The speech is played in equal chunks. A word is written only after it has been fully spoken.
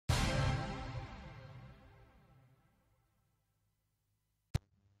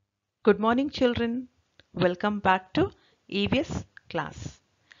Good morning, children. Welcome back to EVS class.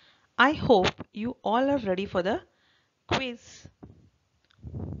 I hope you all are ready for the quiz.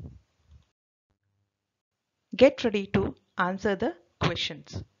 Get ready to answer the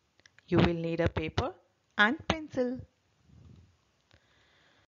questions. You will need a paper and pencil.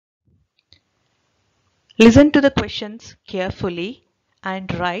 Listen to the questions carefully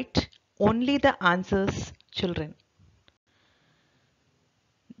and write only the answers, children.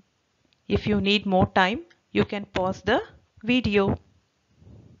 If you need more time, you can pause the video.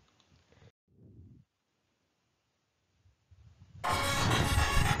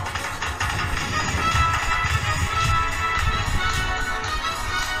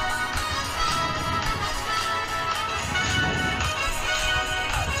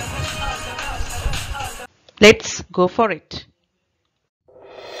 Let's go for it.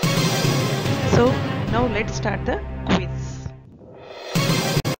 So now let's start the quiz.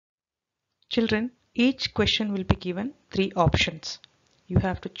 Children, each question will be given 3 options. You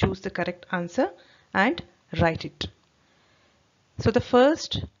have to choose the correct answer and write it. So the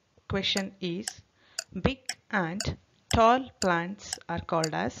first question is, big and tall plants are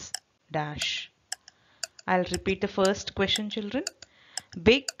called as dash. I'll repeat the first question, children.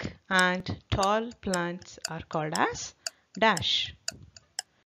 Big and tall plants are called as dash.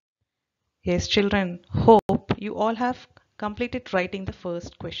 Yes, children, hope you all have completed writing the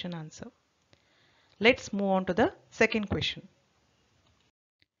first question answer. Let's move on to the second question.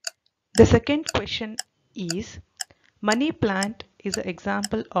 The second question is, money plant is an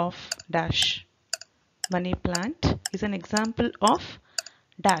example of dash. Money plant is an example of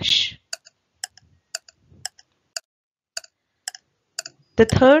dash. The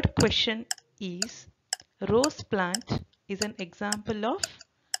third question is, rose plant is an example of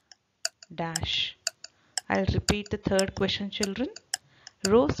dash. I'll repeat the third question, children.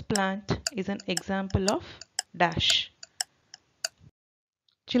 Rose plant is an example of dash.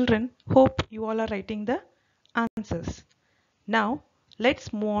 Children, hope you all are writing the answers. Now,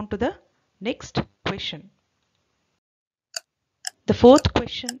 let's move on to the next question. The fourth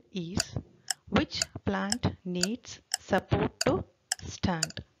question is, which plant needs support to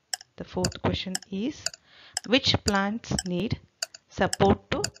stand? The fourth question is, which plants need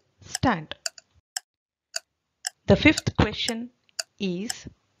support to stand? The fifth question is,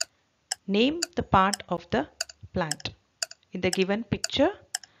 name the part of the plant. In the given picture,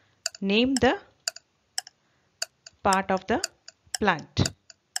 name the part of the plant.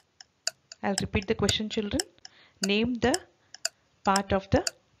 I'll repeat the question, children. Name the part of the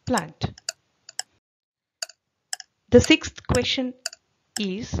plant. The sixth question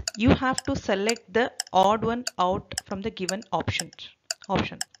is, you have to select the odd one out from the given option.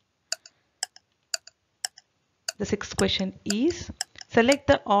 The sixth question is, select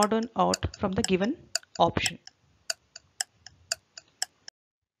the odd one out from the given option.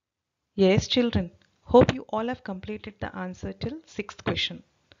 Yes, children, hope you all have completed the answer till sixth question.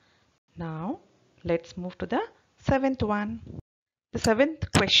 Now, let's move to the seventh one. The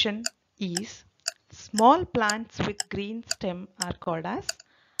seventh question is, small plants with green stem are called as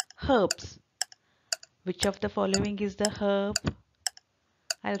herbs. Which of the following is the herb?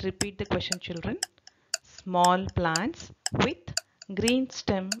 I'll repeat the question, children. Small plants with green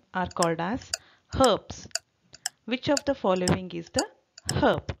stem are called as herbs. Which of the following is the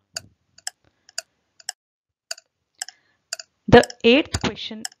herb? The eighth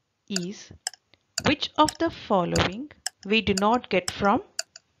question is, which of the following we do not get from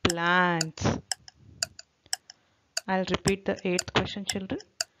plants? I'll repeat the eighth question, children.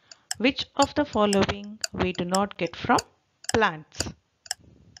 Which of the following we do not get from plants?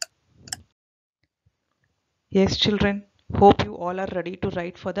 Yes, children, hope you all are ready to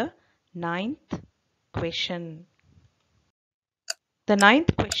write for the ninth question. The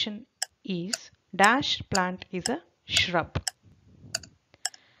ninth question is, dash plant is a shrub.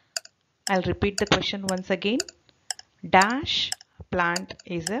 I'll repeat the question once again. Dash plant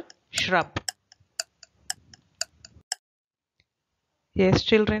is a shrub. Yes,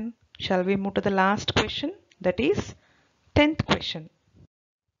 children, shall we move to the last question? That is 10th question.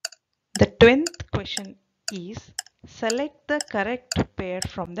 The 10th question is, select the correct pair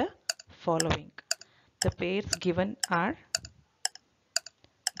from the following. The pairs given are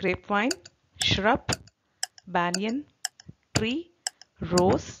grapevine, shrub, banyan, tree,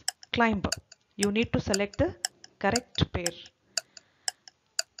 rose, climber. You need to select the correct pair.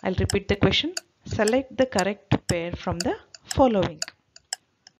 I'll repeat the question. Select the correct pair from the following.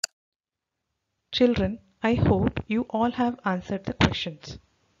 Children, I hope you all have answered the questions.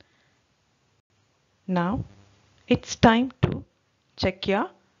 Now, it's time to check your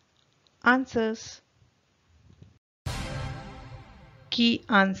answers. Key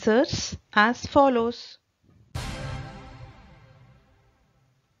answers as follows.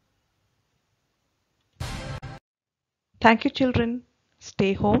 Thank you, children.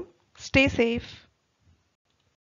 Stay home, stay safe.